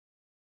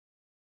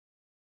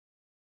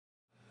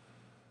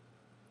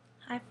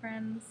Hi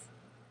friends,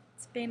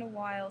 it's been a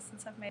while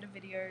since I've made a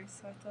video,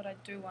 so I thought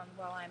I'd do one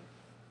while I'm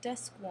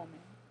desk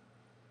warming.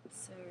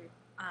 So,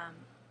 um,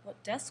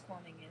 what desk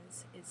warming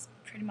is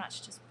pretty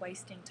much just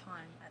wasting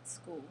time at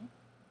school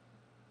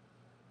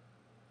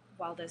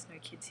while there's no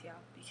kids here,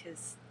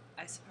 because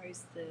I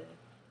suppose the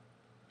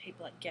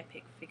people at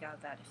GEPIC figure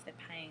that if they're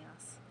paying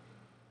us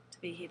to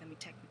be here, then we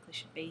technically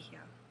should be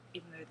here,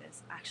 even though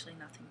there's actually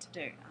nothing to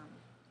do.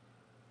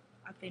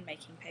 I've been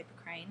making paper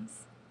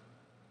cranes.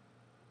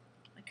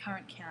 My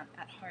current count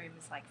at home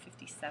is like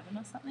 57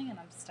 or something, and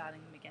I'm starting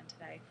them again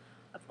today.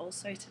 I've caught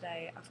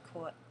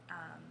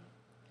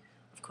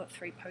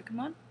 3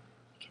 Pokemon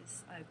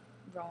because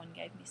Rowan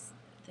gave me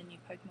the new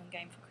Pokemon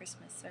game for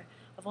Christmas. So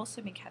I've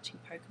also been catching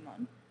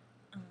Pokemon.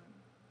 Um,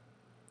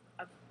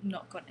 I've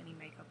not got any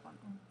makeup on.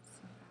 Oh,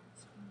 so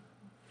embarrassed.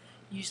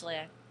 Usually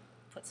I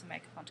put some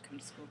makeup on to come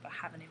to school, but I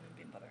haven't even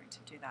been bothering to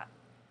do that,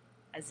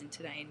 as in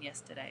today and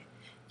yesterday.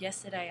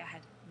 Yesterday I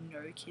had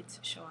no kids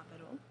show up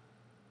at all.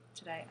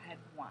 Today I had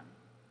one.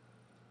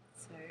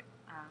 So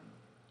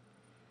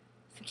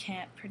for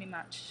camp, pretty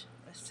much,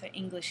 so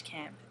English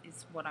camp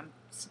is what I'm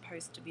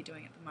supposed to be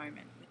doing at the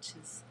moment, which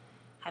is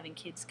having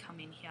kids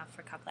come in here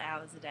for a couple of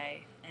hours a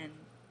day and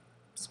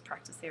just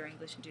practice their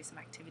English and do some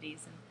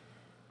activities. And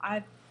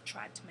I've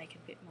tried to make it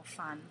a bit more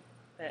fun,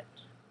 but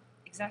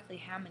exactly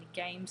how many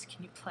games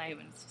can you play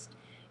when it's just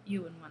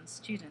you and one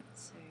student?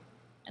 So,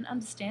 and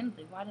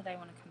understandably, why do they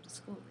want to come to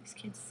school? These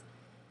kids,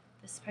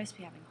 they're supposed to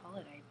be having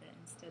holiday, but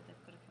instead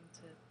they've got to come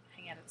to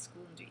hang out at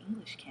school and do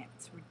English camp.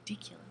 It's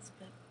ridiculous,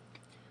 but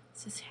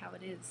it's just how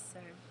it is.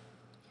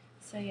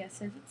 So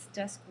it's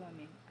desk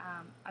warming.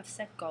 I've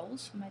set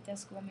goals for my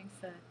desk warming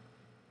for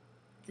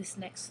this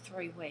next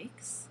 3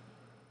 weeks,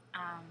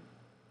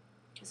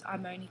 because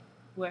I'm only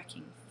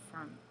working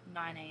from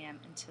 9 a.m.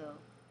 until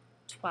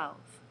 12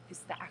 is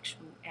the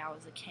actual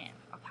hours of camp.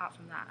 Apart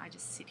from that, I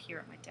just sit here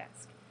at my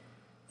desk.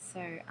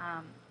 So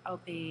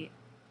I'll be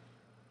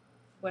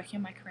working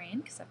on my Korean,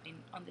 because I've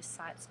been on this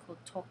site. It's called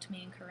Talk to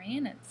Me in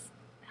Korean. It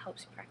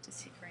helps you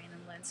practice your Korean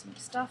and learn some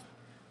stuff.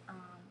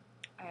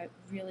 I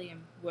really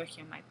am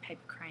working on my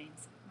paper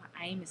cranes. My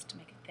aim is to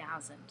make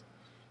 1,000,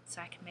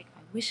 so I can make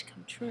my wish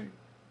come true.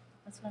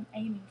 That's what I'm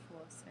aiming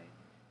for.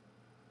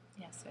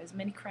 So as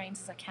many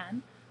cranes as I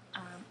can.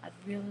 I'd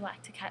really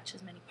like to catch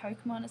as many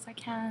Pokemon as I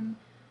can.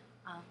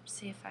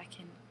 See if I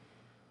can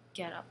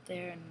get up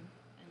there and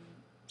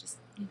just,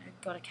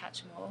 gotta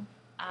catch them all.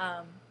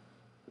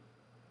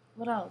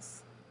 What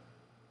else?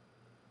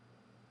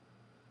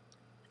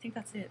 I think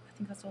that's it. I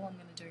think that's all I'm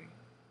going to do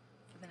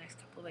for the next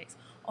couple of weeks.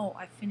 Oh,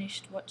 I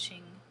finished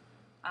watching,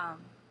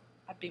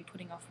 I've been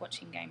putting off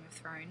watching Game of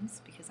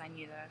Thrones because I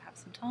knew that I'd have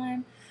some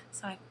time,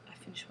 so I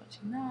finished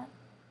watching that.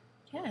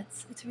 Yeah,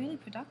 it's really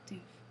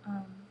productive.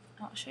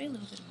 I'll show you a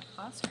little bit of my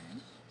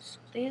classroom.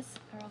 There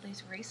are all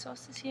these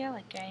resources here,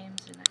 like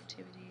games and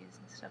activities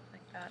and stuff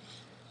like that.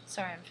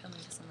 Sorry, I'm filming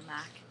this on the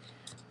Mac.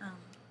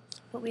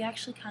 But we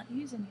actually can't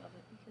use any of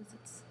it because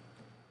it's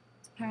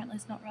apparently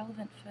it's not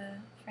relevant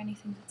for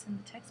anything that's in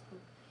the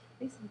textbook.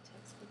 These are the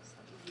textbooks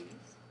that we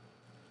use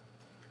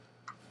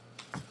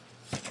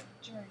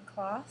during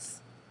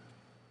class.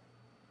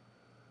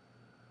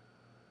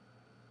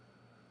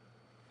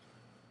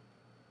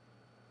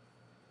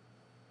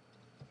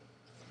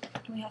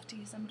 And we have to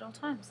use them at all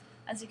times.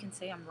 As you can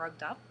see, I'm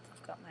rugged up.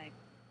 I've got my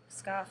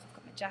scarf, I've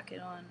got my jacket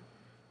on,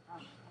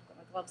 I've got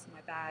my gloves in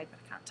my bag, but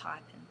I can't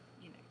type, and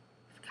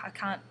I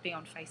can't be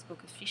on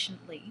Facebook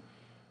efficiently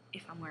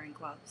if I'm wearing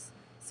gloves.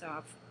 So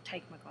I've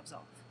taken my gloves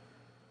off.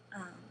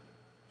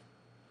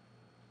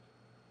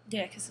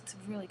 Yeah, because it's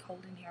really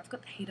cold in here. I've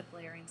got the heater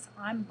blaring, so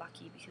I'm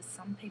lucky because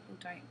some people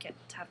don't get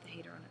to have the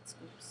heater on at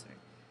school, so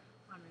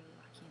I'm really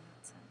lucky in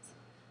that sense.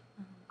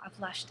 I've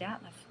lashed out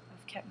and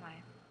I've kept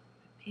my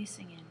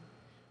piercing in,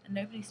 and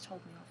nobody's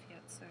told me off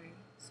yet, so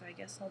I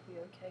guess I'll be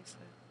okay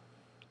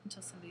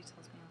until somebody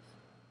tells me off.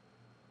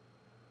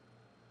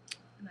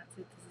 And that's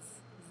it. This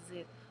is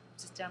it. I've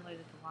just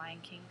downloaded The Lion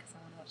King because I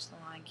want to watch The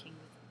Lion King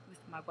with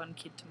my one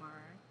kid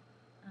tomorrow.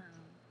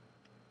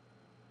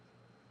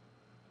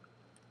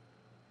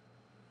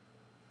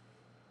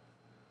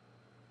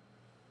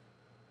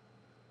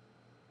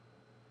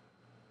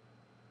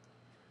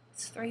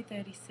 It's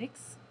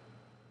 3:36.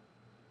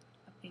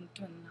 I've been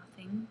doing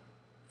nothing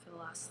for the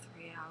last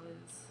 3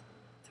 hours,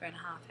 3.5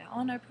 hours.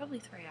 Oh no, probably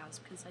 3 hours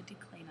because I did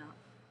clean up.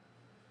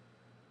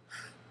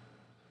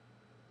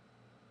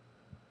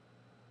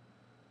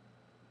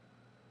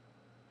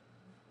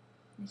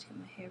 I need to get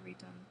my hair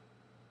redone.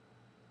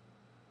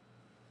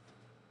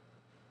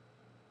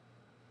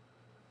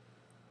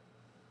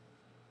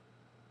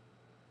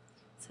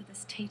 So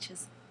there's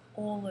teachers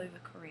all over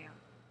Korea.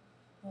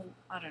 Well,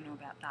 I don't know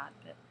about that,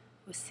 but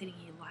who are sitting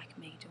here like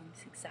me doing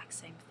this exact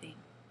same thing.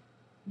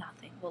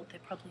 Nothing. Well, they're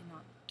probably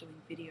not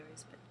doing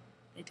videos, but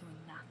they're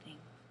doing nothing.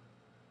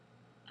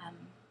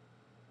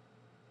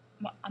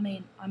 I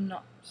mean, I'm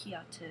not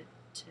here to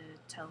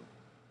tell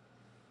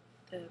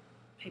the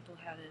people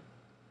how to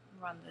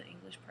run the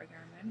English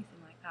program or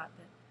anything like that,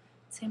 but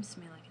it seems to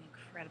me like an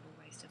incredible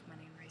waste of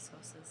money and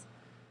resources.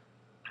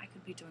 I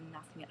could be doing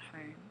nothing at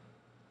home.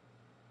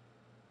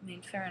 I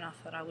mean, fair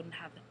enough that I wouldn't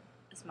have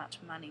as much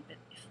money, but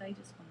if they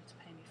just wanted to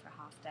pay me for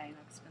a half day and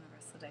I could spend the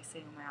rest of the day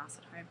sitting on my ass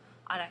at home,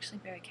 I'd actually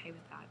be okay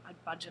with that.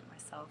 I'd budget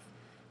myself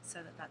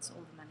so that that's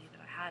all the money that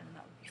I had, and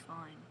that would be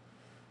fine.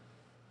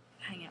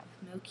 Hang out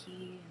with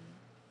Milky and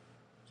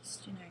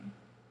just,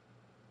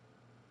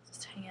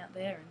 just hang out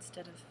there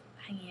instead of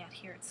hanging out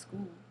here at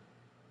school.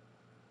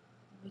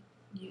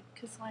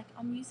 Because,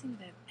 I'm using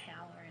their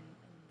power and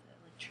the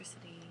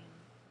electricity, and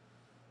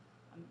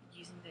I'm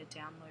using their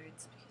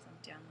downloads because I'm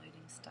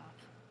downloading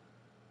stuff.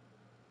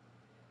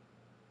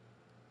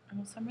 And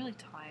also, I'm really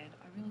tired.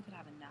 I really could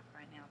have a nap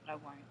right now, but I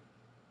won't.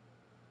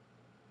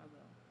 I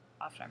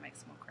will, after I make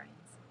some more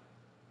cranes.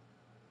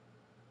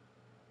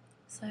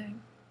 So,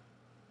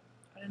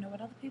 I don't know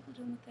what other people are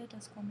doing with their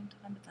desk warming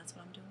time, but that's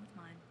what I'm doing with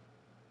mine.